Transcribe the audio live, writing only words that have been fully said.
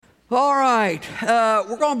All right,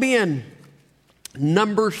 we're going to be in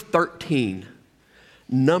Numbers 13.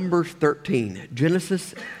 Numbers 13.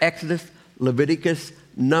 Genesis, Exodus, Leviticus,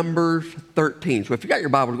 Numbers 13. So if you got your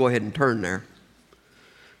Bible, go ahead and turn there.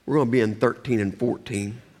 We're going to be in 13 and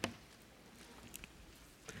 14.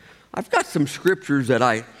 I've got some scriptures that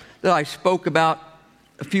I spoke about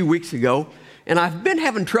a few weeks ago, and I've been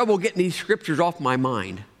having trouble getting these scriptures off my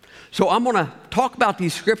mind. So I'm going to talk about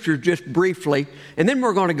these scriptures just briefly, and then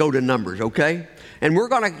we're going to go to Numbers, okay? And we're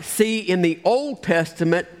going to see in the Old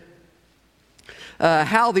Testament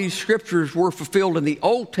how these scriptures were fulfilled in the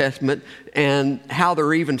Old Testament and how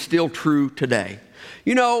they're even still true today.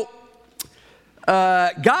 You know,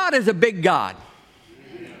 God is a big God.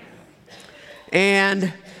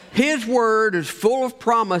 And His word is full of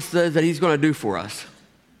promises that He's going to do for us.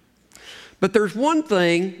 But there's one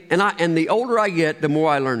thing, and the older I get, the more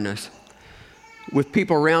I learn this with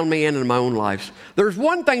people around me and in my own lives. There's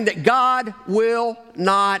one thing that God will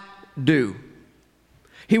not do.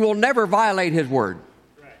 He will never violate His word.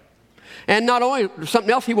 And not only, something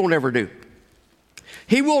else He will never do.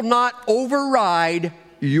 He will not override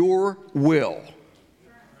your will.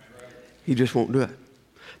 He just won't do it.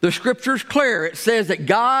 The scripture's clear. It says that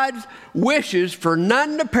God wishes for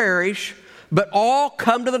none to perish, but all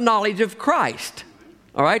come to the knowledge of Christ.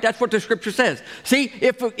 All right? That's what the scripture says. See,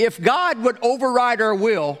 if God would override our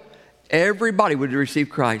will, everybody would receive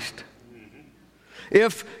Christ.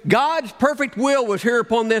 If God's perfect will was here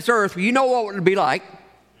upon this earth, you know what it would be like?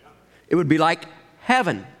 It would be like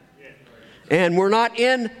heaven. And we're not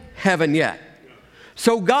in heaven yet.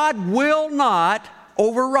 So God will not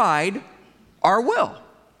override our will.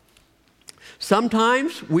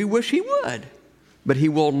 Sometimes we wish He would, but He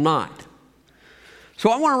will not. So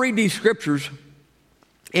I want to read these scriptures,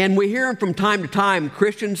 and we hear them from time to time.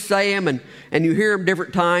 Christians say them, and you hear them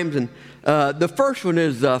different times. And the first one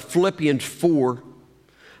is Philippians 4,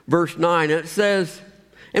 verse 9. And it says,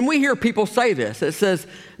 and we hear people say this. It says,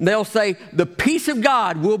 they'll say, the peace of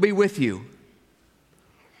God will be with you.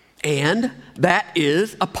 And that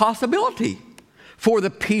is a possibility for the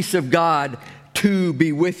peace of God to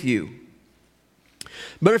be with you.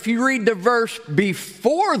 But if you read the verse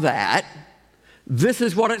before that, this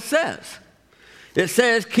is what it says. It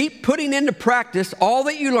says, keep putting into practice all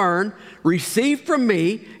that you learn, receive from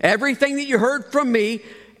me, everything that you heard from me,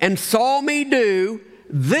 and saw me do,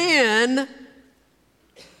 then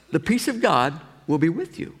the peace of God will be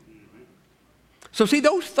with you. So see,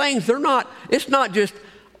 those things, it's not just,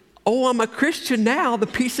 oh, I'm a Christian now, the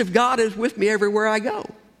peace of God is with me everywhere I go.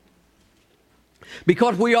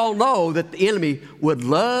 Because we all know that the enemy would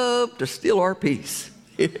love to steal our peace.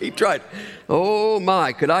 He tried. Oh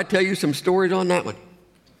my, could I tell you some stories on that one?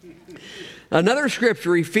 Another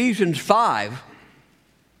scripture, Ephesians 5.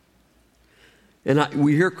 And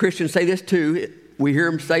we hear Christians say this too. We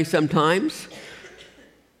hear them say sometimes,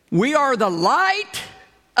 we are the light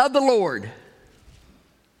of the Lord.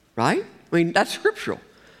 Right? I mean, that's scriptural.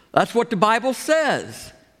 That's what the Bible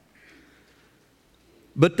says.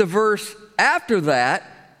 But the verse after that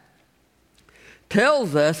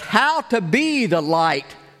tells us how to be the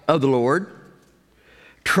light of the Lord,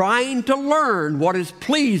 trying to learn what is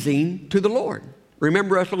pleasing to the Lord.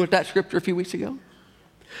 Remember us looking at that scripture a few weeks ago?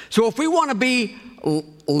 So if we want to be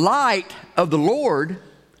light of the Lord,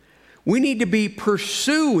 we need to be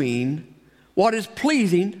pursuing what is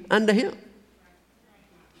pleasing unto Him.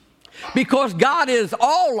 Because God is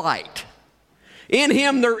all light. In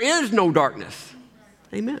Him there is no darkness.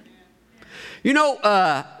 Amen. You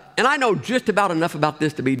know, and I know just about enough about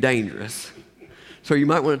this to be dangerous. So you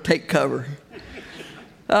might want to take cover.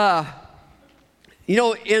 You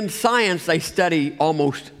know, in science, they study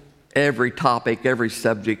almost every topic, every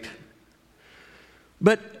subject.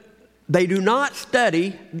 But they do not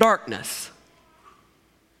study darkness.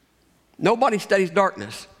 Nobody studies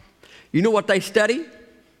darkness. You know what they study?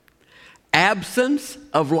 Absence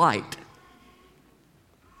of light.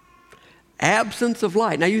 Absence of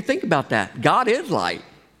light. Now you think about that. God is light.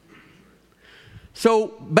 So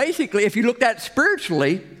basically, if you look at it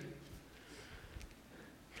spiritually,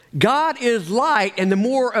 God is light, and the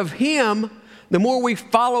more of Him, the more we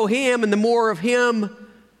follow Him, and the more of Him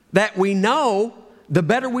that we know, the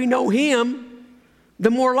better we know Him,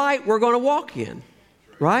 the more light we're going to walk in.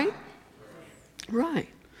 Right? Right.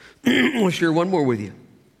 I'll share one more with you.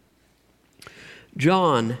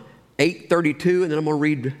 John 8:32, and then I'm going to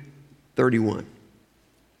read 31.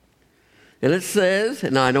 And it says,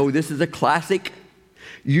 and I know this is a classic,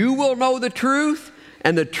 you will know the truth,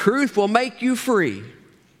 and the truth will make you free.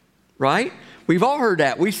 Right? We've all heard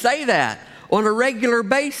that. We say that on a regular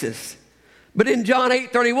basis. But in John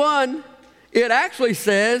 8:31, It actually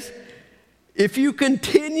says, if you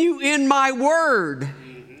continue in my word,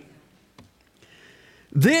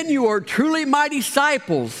 then you are truly my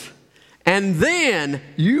disciples, and then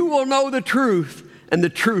you will know the truth, and the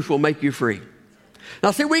truth will make you free.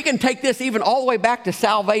 Now, see, we can take this even all the way back to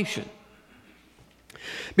salvation.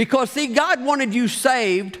 Because, see, God wanted you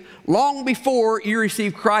saved long before you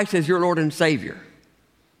received Christ as your Lord and Savior.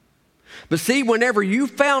 But see, whenever you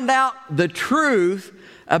found out the truth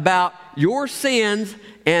about your sins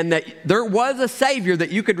and that there was a Savior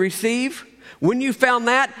that you could receive, when you found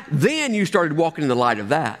that, then you started walking in the light of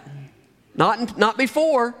that. Not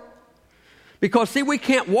before. Because, see, we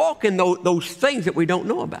can't walk in those things that we don't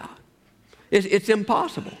know about. It's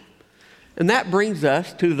impossible. And that brings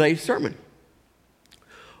us to today's sermon.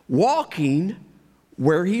 Walking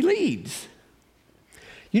where he leads.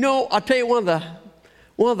 You know, I'll tell you, one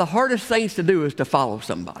of the hardest things to do is to follow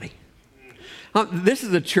somebody. This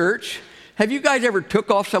is a church. Have you guys ever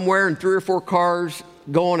took off somewhere and 3 or 4 cars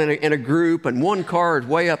going in a group, and one car is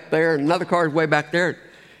way up there and another car is way back there,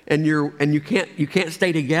 and you can't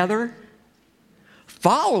stay together?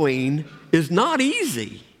 Following is not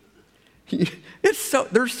easy.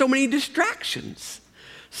 There's so many distractions.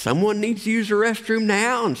 Someone needs to use the restroom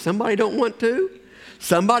now and somebody don't want to.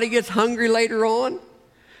 Somebody gets hungry later on.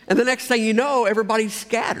 And the next thing you know, everybody's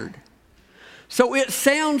scattered. So it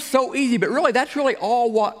sounds so easy, but really that's really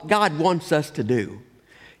all what God wants us to do.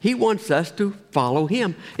 He wants us to follow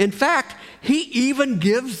him. In fact, he even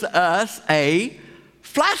gives us a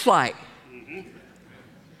flashlight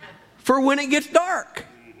for when it gets dark.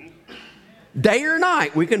 Day or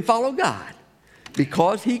night, we can follow God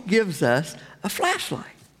because he gives us a flashlight.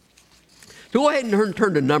 So go ahead and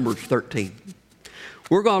turn to Numbers 13.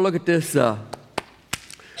 We're going to look at this. We're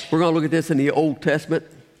going to look at this in the Old Testament.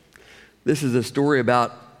 This is a story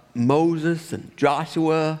about Moses and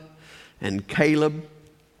Joshua and Caleb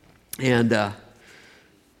and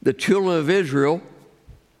the children of Israel.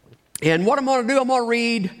 And what I'm going to do, I'm going to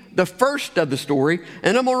read the first of the story,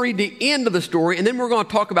 and I'm going to read the end of the story, and then we're going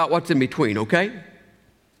to talk about what's in between, okay?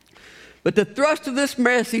 But the thrust of this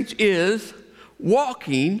message is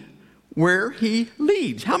walking where he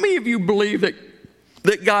leads. How many of you believe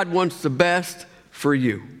that God wants the best for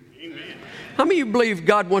you? Amen. How many of you believe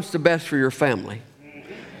God wants the best for your family?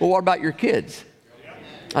 Well, what about your kids?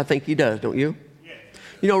 I think he does, don't you?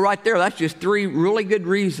 You know, right there, that's just 3 really good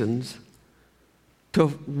reasons to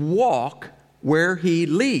walk where he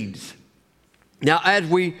leads. Now, as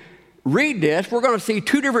we read this, we're going to see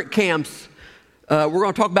 2 different camps. We're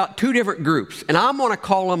going to talk about 2 different groups, and I'm going to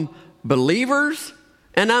call them believers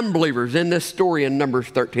and unbelievers in this story in Numbers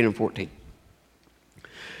 13 and 14.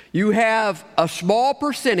 You have a small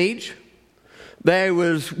percentage that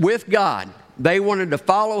was with God. They wanted to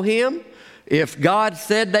follow him. If God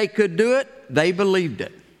said they could do it, they believed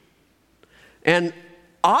it. And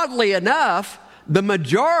oddly enough, the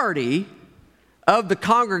majority of the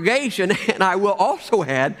congregation, and I will also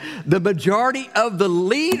add, the majority of the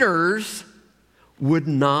leaders would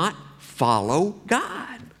not follow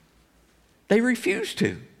God. They refused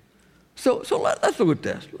to. So let's look at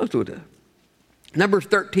this. Let's look at this. Numbers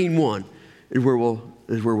 13:1 is where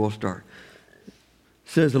we'll start. It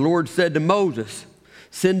says, the Lord said to Moses,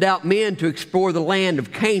 send out men to explore the land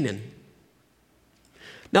of Canaan.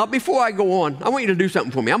 Now, before I go on, I want you to do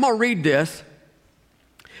something for me. I'm going to read this.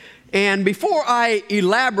 And before I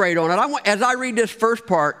elaborate on it, as I read this first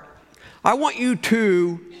part, I want you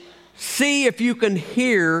to see if you can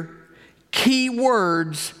hear key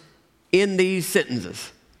words in these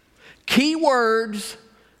sentences. Key words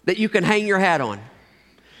that you can hang your hat on.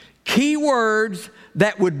 Key words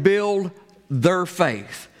that would build their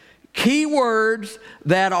faith. Key words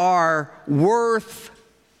that are worth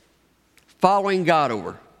following God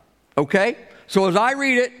over. Okay? So as I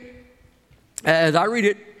read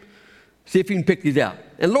it, see if you can pick these out.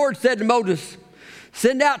 And the Lord said to Moses,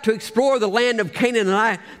 send out to explore the land of Canaan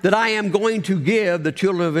that I am going to give the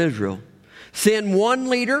children of Israel. Send 1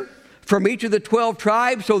 leader from each of the 12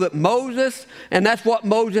 tribes so that Moses, and that's what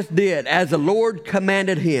Moses did as the Lord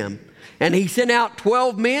commanded him. And he sent out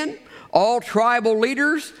 12 men, all tribal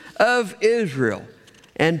leaders of Israel,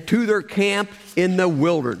 and to their camp in the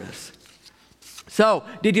wilderness. So,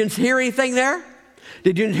 did you hear anything there?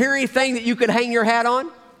 Did you hear anything that you could hang your hat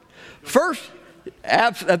on? First,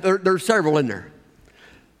 there's several in there.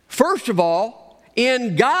 First of all,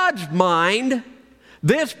 in God's mind,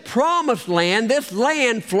 this promised land, this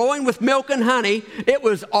land flowing with milk and honey, it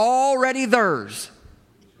was already theirs.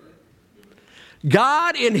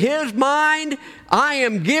 God, in his mind, I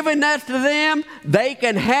am giving that to them. They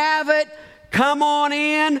can have it. Come on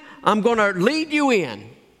in. I'm going to lead you in.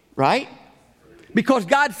 Right? because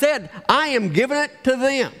God said, I am giving it to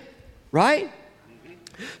them, right?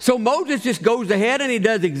 So Moses just goes ahead and he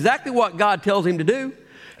does exactly what God tells him to do.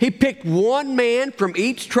 He picked one man from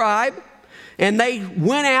each tribe, and they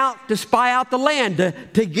went out to spy out the land,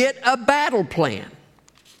 to get a battle plan.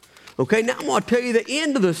 Okay, now I'm going to tell you the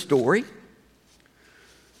end of the story.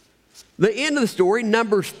 The end of the story,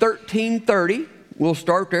 Numbers 13:30. We'll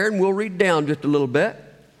start there and we'll read down just a little bit.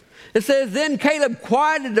 It says, then Caleb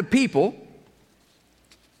quieted the people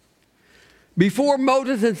before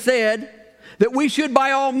Moses and said that we should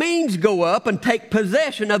by all means go up and take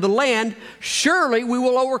possession of the land. Surely we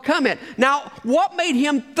will overcome it. Now, what made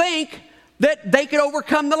him think that they could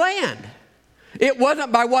overcome the land? It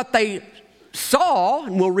wasn't by what they saw,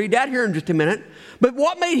 and we'll read that here in just a minute. But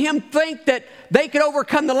what made him think that they could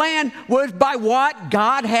overcome the land was by what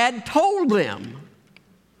God had told them.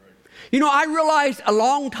 You know, I realized a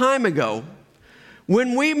long time ago,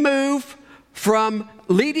 when we move from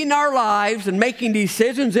leading our lives and making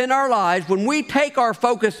decisions in our lives, when we take our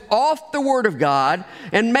focus off the Word of God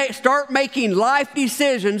and start making life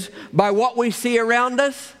decisions by what we see around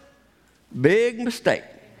us, big mistake.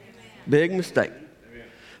 Big mistake.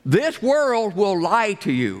 This world will lie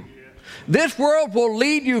to you. This world will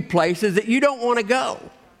lead you places that you don't want to go.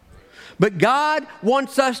 But God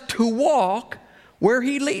wants us to walk where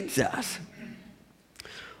He leads us.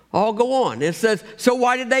 I'll go on. It says, so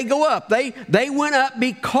why did they go up? They went up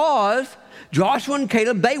because, Joshua and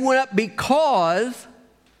Caleb, they went up because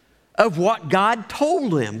of what God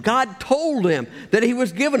told them. God told them that He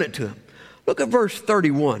was giving it to them. Look at verse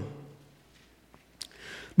 31.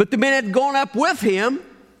 But the men had gone up with him.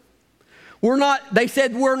 They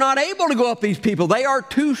said, we're not able to go up these people. They are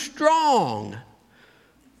too strong.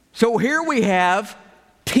 So here we have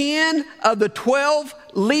 10 of the 12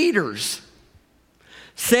 leaders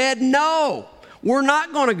said, no, we're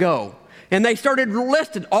not going to go. And they started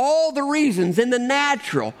listing all the reasons in the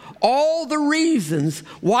natural, all the reasons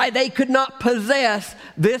why they could not possess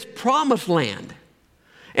this promised land.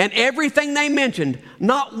 And everything they mentioned,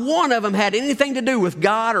 not one of them had anything to do with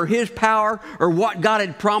God or His power or what God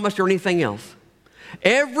had promised or anything else.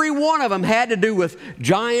 Every one of them had to do with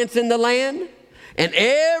giants in the land, and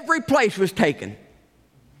every place was taken.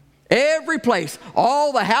 Every place.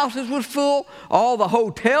 All the houses was full. All the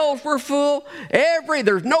hotels were full.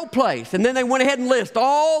 There's no place. And then they went ahead and listed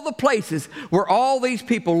all the places where all these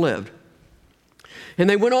people lived. And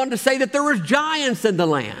they went on to say that there was giants in the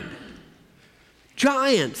land.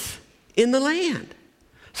 Giants in the land.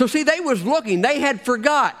 So see, they was looking. They had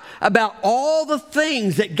forgot about all the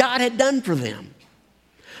things that God had done for them.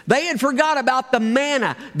 They had forgot about the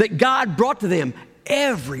manna that God brought to them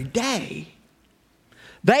every day.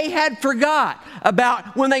 They had forgot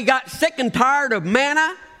about when they got sick and tired of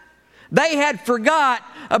manna. They had forgot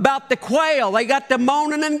about the quail. They got to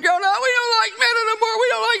moaning and going, oh, we don't like manna no more. We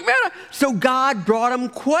don't like manna. So God brought them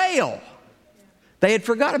quail. They had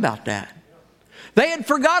forgot about that. They had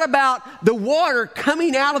forgot about the water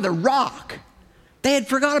coming out of the rock. They had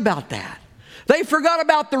forgot about that. They forgot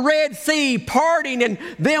about the Red Sea parting and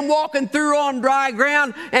them walking through on dry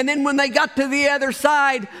ground. And then when they got to the other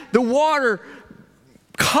side, the water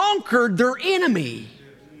conquered their enemy.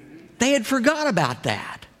 They had forgot about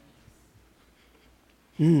that.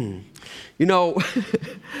 You know,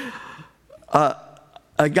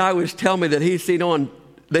 a guy was telling me that he's seen on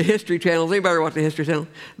the History Channel. Does anybody watch the History Channel?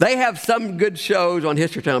 They have some good shows on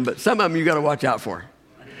History Channel, but some of them you got to watch out for.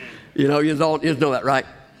 You know, you know that, right?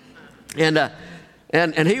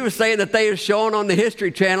 And he was saying that they were showing on the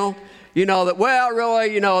History Channel, you know, that, well,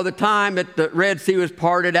 really, you know, the time that the Red Sea was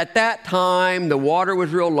parted, at that time, the water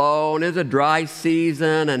was real low, and it was a dry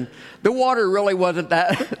season, and the water really wasn't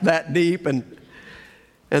that deep. And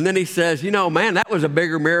then he says, you know, man, that was a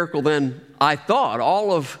bigger miracle than I thought.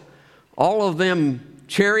 All of them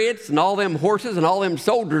chariots and all them horses and all them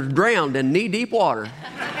soldiers drowned in knee-deep water.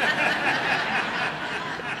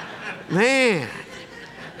 Man,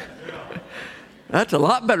 that's a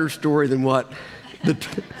lot better story than what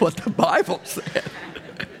the Bible said.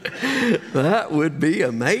 That would be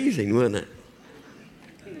amazing, wouldn't it?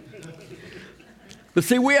 But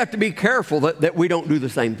see, we have to be careful that we don't do the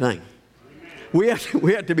same thing. We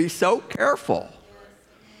have to be so careful.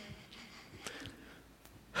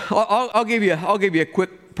 I'll give you a quick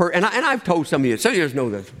and I've told some of you know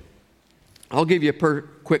this. I'll give you a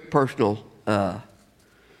quick personal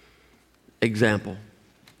example.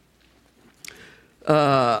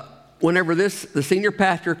 Whenever the senior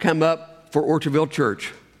pastor come up for Orchardville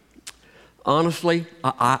Church, honestly,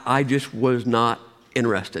 I just was not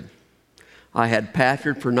interested. I had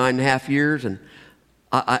pastored for 9.5 years, and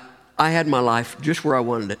I I had my life just where I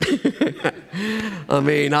wanted it. I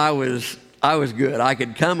mean, I was good. I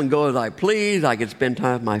could come and go as I pleased. I could spend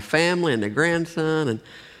time with my family and the grandson, and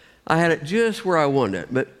I had it just where I wanted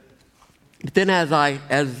it. But then as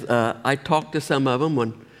I talked to some of them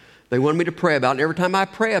when they wanted me to pray about it, every time I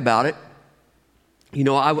pray about it, you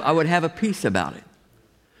know, I would have a peace about it.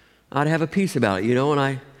 I'd have a peace about it, you know, and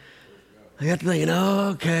I got to thinking,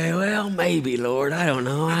 okay, well, maybe, Lord, I don't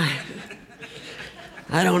know.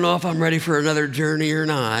 I don't know if I'm ready for another journey or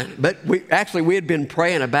not. But we had been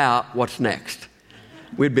praying about what's next.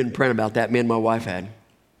 We'd been praying about that, me and my wife had.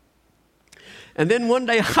 And then one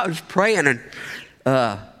day I was praying, and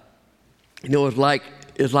you know, it's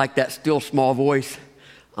like that still small voice.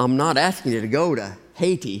 I'm not asking you to go to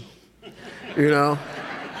Haiti, you know.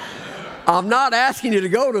 I'm not asking you to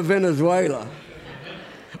go to Venezuela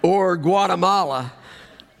or Guatemala.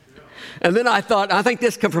 And then I think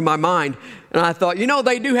this came from my mind, and I thought, you know,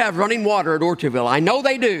 they do have running water at Orchardville. I know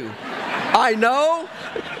they do. I know.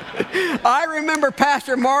 I remember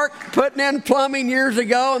Pastor Mark putting in plumbing years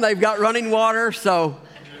ago, and they've got running water. So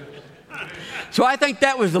I think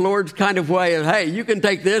that was the Lord's kind of way of, hey, you can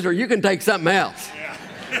take this or you can take something else.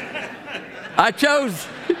 I chose.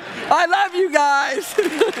 I love you guys.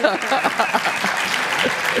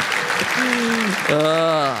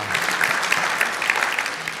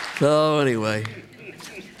 So anyway.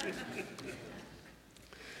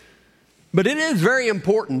 But it is very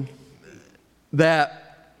important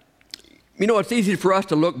that, you know, it's easy for us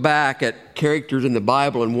to look back at characters in the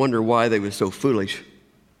Bible and wonder why they were so foolish.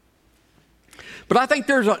 But I think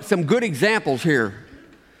there's some good examples here,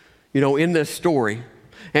 you know, in this story.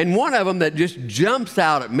 And one of them that just jumps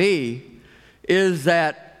out at me is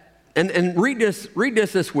that, and read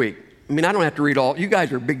this week. I mean, I don't have to read all. You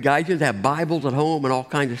guys are big guys. You have Bibles at home and all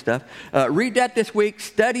kinds of stuff. Read that this week.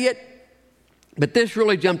 Study it. But this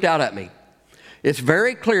really jumped out at me. It's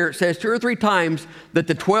very clear. It says 2 or 3 times that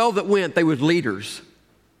the 12 that went, they was leaders.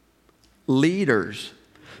 Leaders.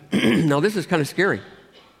 Now, this is kind of scary.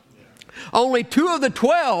 Only 2 of the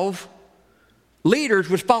 12 leaders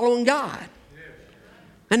was following God.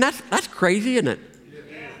 And that's crazy, isn't it?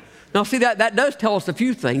 Now, see, that does tell us a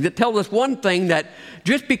few things. It tells us one thing, that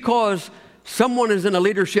just because someone is in a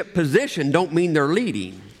leadership position don't mean they're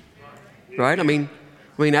leading. Right? I mean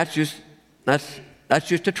that's just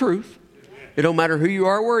the truth. It don't matter who you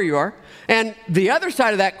are or where you are. And the other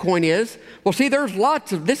side of that coin is, well, see,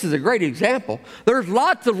 this is a great example. There's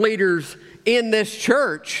lots of leaders in this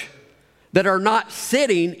church that are not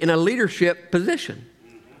sitting in a leadership position.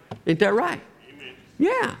 Ain't that right? Amen.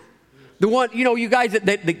 Yeah. The one, you know, you guys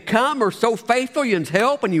that come are so faithful, you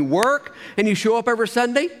help and you work and you show up every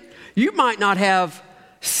Sunday. You might not have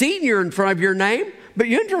senior in front of your name, but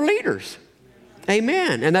you're leaders.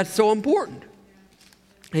 Amen. And that's so important.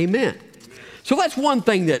 Amen. So that's one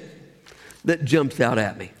thing that jumps out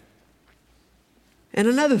at me. And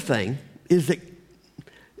another thing is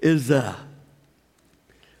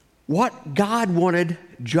what God wanted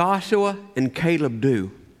Joshua and Caleb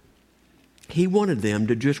do. He wanted them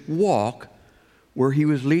to just walk where he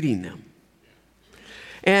was leading them.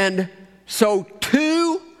 And so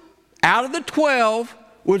 2 out of the 12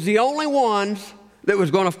 was the only ones that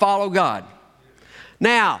was going to follow God.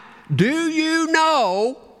 Now, do you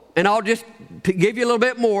know, and I'll just give you a little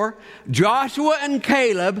bit more, Joshua and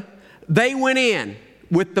Caleb, they went in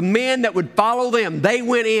with the men that would follow them. They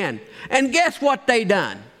went in. And guess what they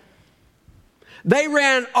done? They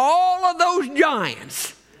ran all of those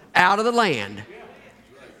giants out of the land.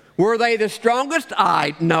 Were they the strongest?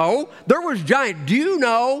 No. There was giants. Do you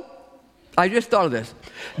know? I just thought of this.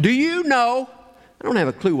 Do you know? I don't have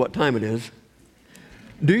a clue what time it is.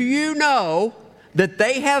 Do you know that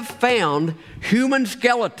they have found human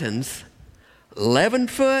skeletons 11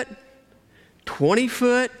 foot, 20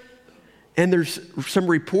 foot, and there's some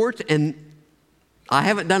reports, and I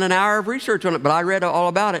haven't done an hour of research on it, but I read all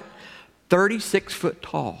about it, 36 foot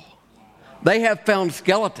tall. They have found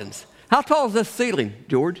skeletons. How tall is this ceiling,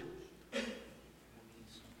 George?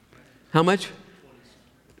 How much?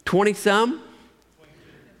 20 some?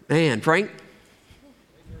 Man, Frank?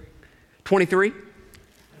 23?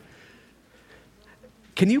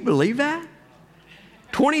 Can you believe that?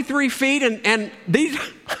 23 feet and these,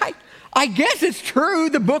 I guess it's true.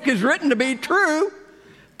 The book is written to be true.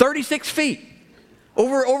 36 feet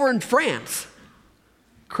over in France.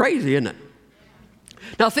 Crazy, isn't it?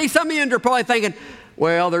 Now, see, some of you are probably thinking,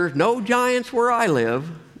 well, there's no giants where I live.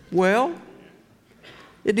 Well,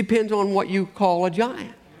 it depends on what you call a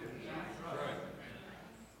giant.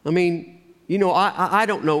 I mean, you know, I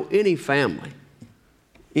don't know any family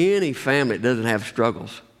that doesn't have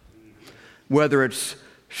struggles. Whether it's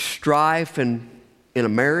strife in a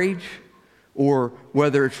marriage, or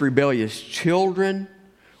whether it's rebellious children,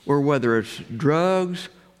 or whether it's drugs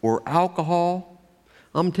or alcohol,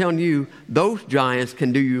 I'm telling you, those giants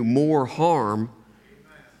can do you more harm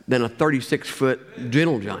than a 36-foot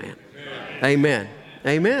gentle giant. Amen.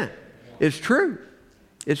 Amen. It's true.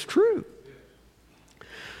 It's true.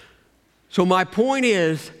 So my point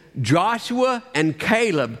is, Joshua and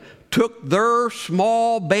Caleb took their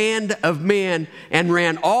small band of men and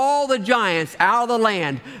ran all the giants out of the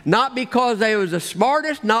land, not because they was the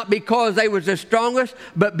smartest, not because they was the strongest,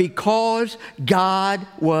 but because God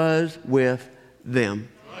was with them.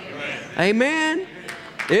 Amen.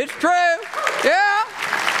 It's true. Yeah,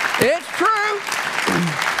 it's true.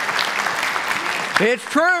 It's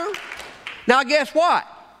true. Now guess what?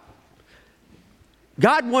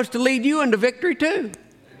 God wants to lead you into victory too.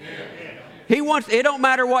 It don't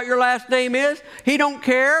matter what your last name is. He don't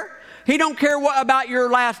care. He don't care about your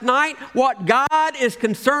last night. What God is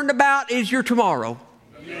concerned about is your tomorrow.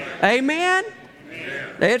 Amen?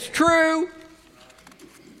 It's true.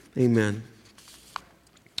 Amen.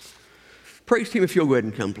 Praise team, if you'll go ahead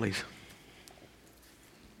and come, please.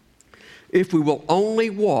 If we will only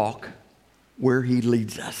walk where He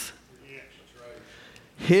leads us.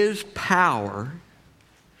 His power,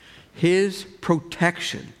 His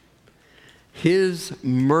protection, His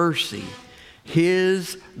mercy,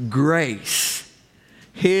 His grace,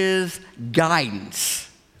 His guidance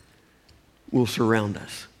will surround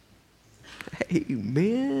us.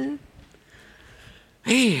 Amen.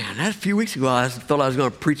 Man, that's a few weeks ago I thought I was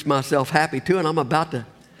going to preach myself happy too, and I'm about to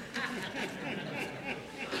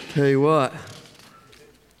tell you what.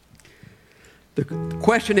 The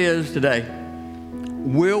question is today,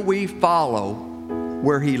 will we follow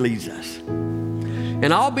where He leads us?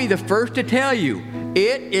 And I'll be the first to tell you,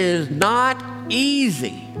 it is not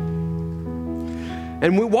easy.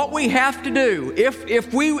 And what we have to do,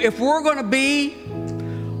 if we're going to be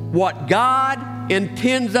what God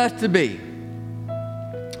intends us to be,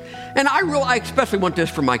 and I especially want this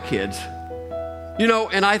for my kids, you know,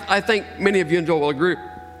 and I think many of you will agree.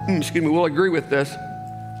 Will agree with this.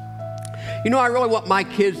 You know, I really want my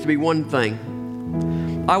kids to be one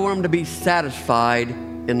thing. I want them to be satisfied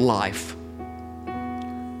in life.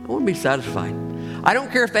 I want to be satisfied. I don't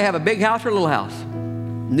care if they have a big house or a little house.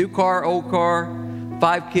 New car, old car,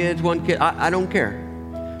 5 kids, 1 kid. I don't care.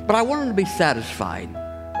 But I want them to be satisfied.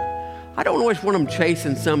 I don't always want them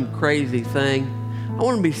chasing some crazy thing. I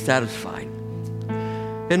want them to be satisfied.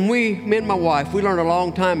 And me and my wife, we learned a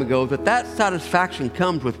long time ago that satisfaction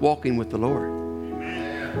comes with walking with the Lord.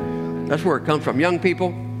 That's where it comes from. Young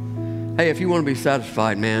people, hey, if you want to be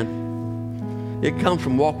satisfied, man, it comes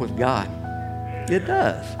from walking with God. It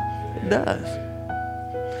does. It does.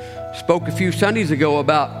 Spoke a few Sundays ago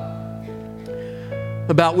about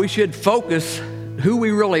we should focus who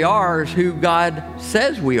we really are is who God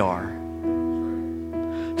says we are.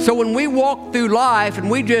 So when we walk through life and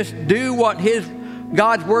we just do what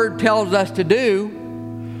God's Word tells us to do,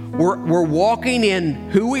 we're walking in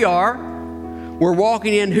who we are, we're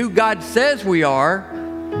walking in who God says we are,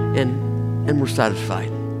 and we're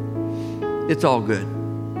satisfied. It's all good.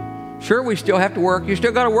 Sure, we still have to work. You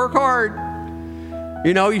still got to work hard.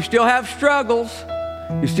 You know, you still have struggles.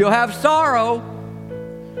 You still have sorrow.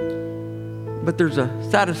 But there's a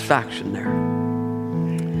satisfaction there.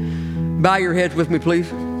 Bow your heads with me,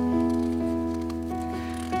 please.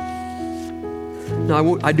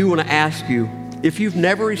 Now, I do want to ask you, if you've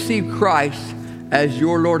never received Christ as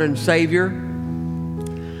your Lord and Savior,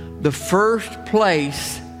 the first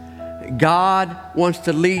place God wants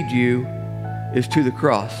to lead you is to the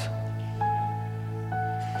cross.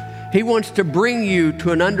 He wants to bring you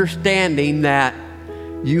to an understanding that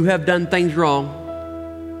you have done things wrong,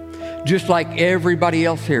 just like everybody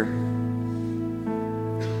else here.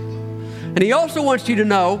 And He also wants you to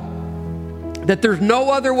know that there's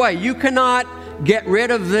no other way. You cannot get rid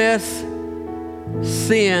of this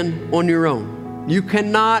sin on your own. You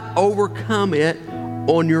cannot overcome it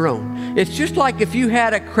on your own. It's just like if you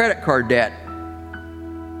had a credit card debt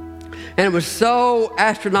and it was so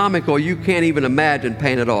astronomical you can't even imagine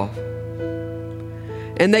paying it off.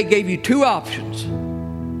 And they gave you 2 options.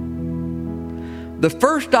 The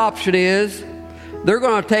first option is they're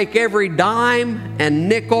going to take every dime and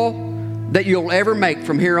nickel that you'll ever make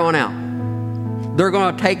from here on out. They're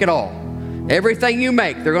going to take it all. Everything you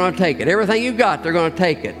make, they're going to take it. Everything you got, they're going to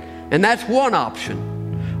take it. And that's one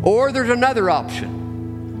option. Or there's another option.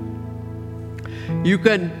 You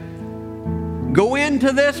can go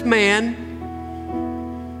into this man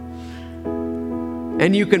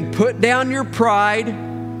and you can put down your pride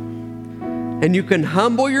and you can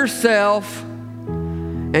humble yourself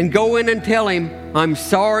and go in and tell him, I'm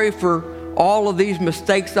sorry for all of these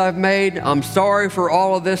mistakes I've made. I'm sorry for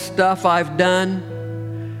all of this stuff I've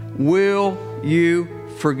done. Will you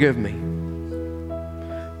forgive me?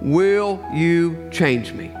 Will you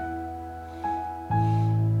change me?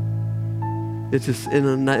 It's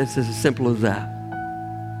as simple as that.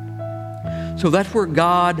 So that's where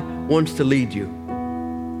God wants to lead you.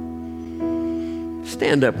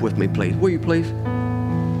 Stand up with me, please. Will you please?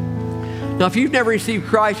 Now, if you've never received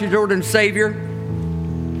Christ as Lord and Savior,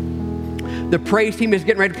 the praise team is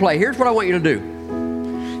getting ready to play. Here's what I want you to do.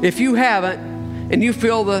 If you haven't, and you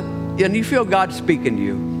feel God speaking to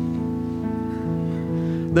you,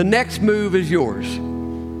 the next move is yours.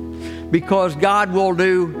 Because God will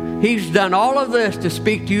do, He's done all of this to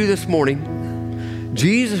speak to you this morning.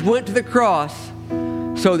 Jesus went to the cross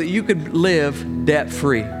so that you could live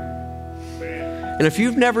debt-free. And if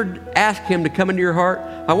you've never asked Him to come into your heart,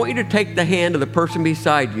 I want you to take the hand of the person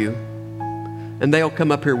beside you, and they'll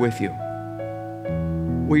come up here with you.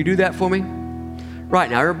 Will you do that for me? Right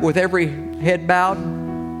now, with every head bowed.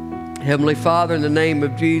 Heavenly Father, in the name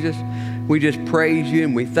of Jesus, we just praise you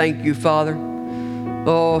and we thank you, Father.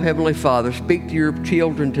 Oh, Heavenly Father, speak to your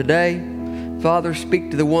children today. Father,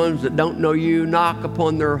 speak to the ones that don't know you. Knock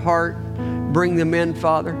upon their heart. Bring them in,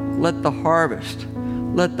 Father. Let the harvest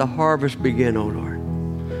begin, oh Lord.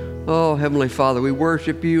 Oh, Heavenly Father, we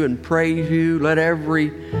worship you and praise you. Let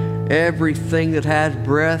everything that has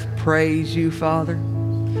breath praise you, Father.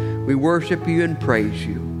 We worship you and praise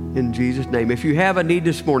you in Jesus' name. If you have a need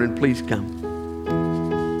this morning, please come.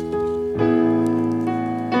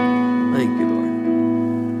 Thank you, Lord.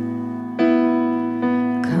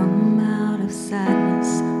 Come out of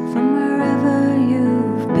sadness from wherever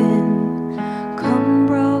you've been. Come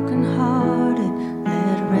broken-hearted,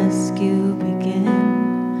 let rescue begin.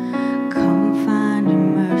 Come find your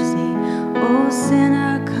mercy, oh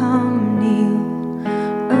sinner, come kneel.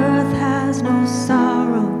 Earth has no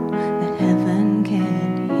sorrow that heaven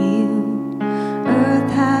can't heal.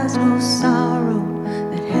 Earth has no sorrow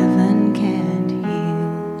that heaven can't heal.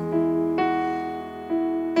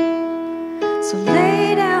 So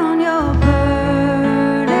lay down your burdens,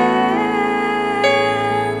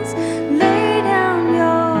 lay down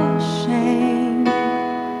your shame.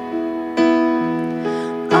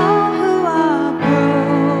 All who are broken,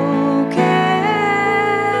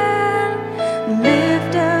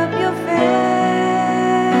 lift up your face.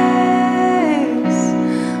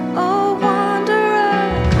 Oh, wanderer,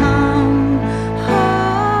 come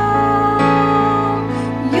home.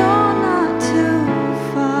 You're not too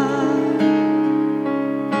far.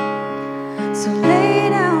 So lay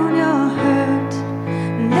down your hurt,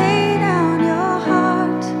 lay down your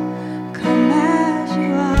heart. Come as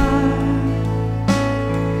you are.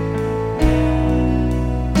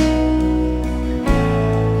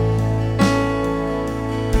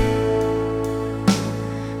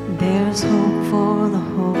 There's hope for the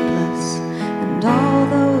hopeless and all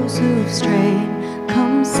those who've strayed.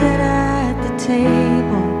 Come sit at the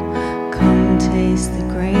table, come taste the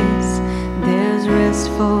grace. There's rest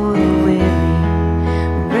for the weary,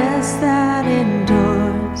 rest that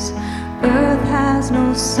endures. Earth has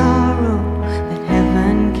no sorrow that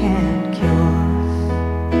heaven can't cure.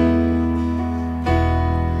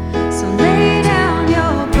 So lay down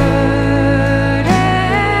your burdens,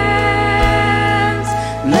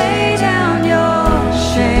 lay down your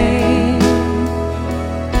shame.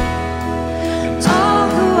 All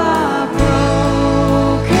who are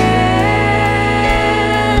broken,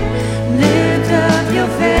 lift up your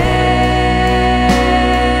face.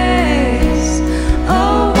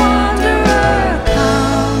 Oh, wanderer,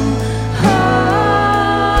 come home.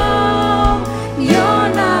 You're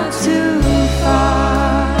not too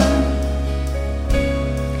far.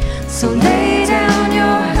 So lay down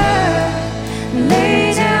your hurt,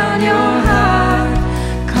 lay down your heart.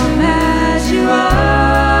 Come as you are.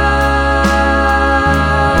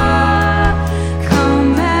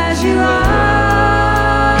 Come as you are.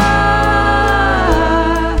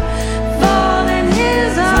 Fall in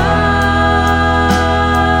His arms.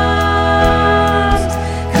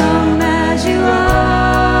 Come as you are.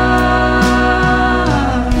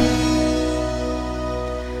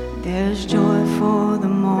 There's joy for the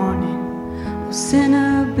morning. Oh,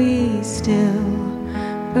 sinner, be still.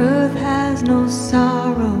 Earth has no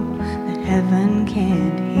sorrow that heaven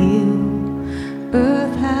can't heal.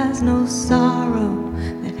 Earth has no sorrow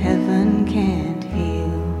that heaven can't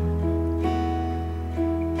heal.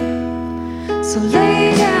 So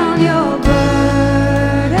lay down your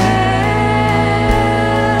burdens,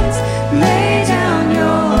 lay down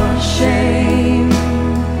your shame.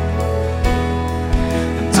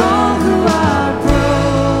 All who are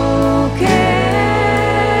broken,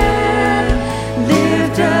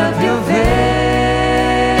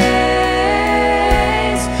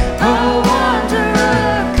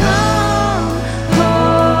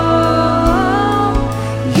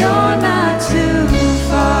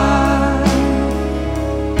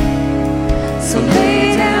 So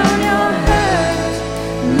lay down your hurt,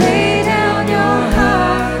 lay down your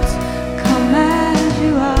heart, come as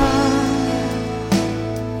you are.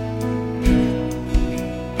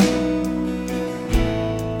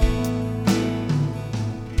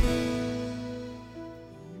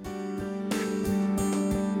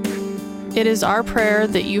 It is our prayer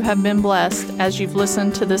that you have been blessed as you've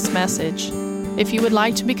listened to this message. If you would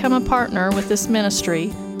like to become a partner with this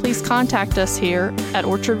ministry, please contact us here at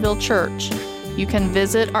Orchardville Church. You can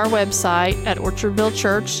visit our website at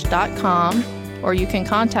orchardvillechurch.com, or you can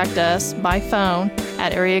contact us by phone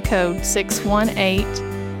at area code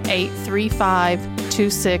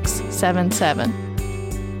 618-835-2677.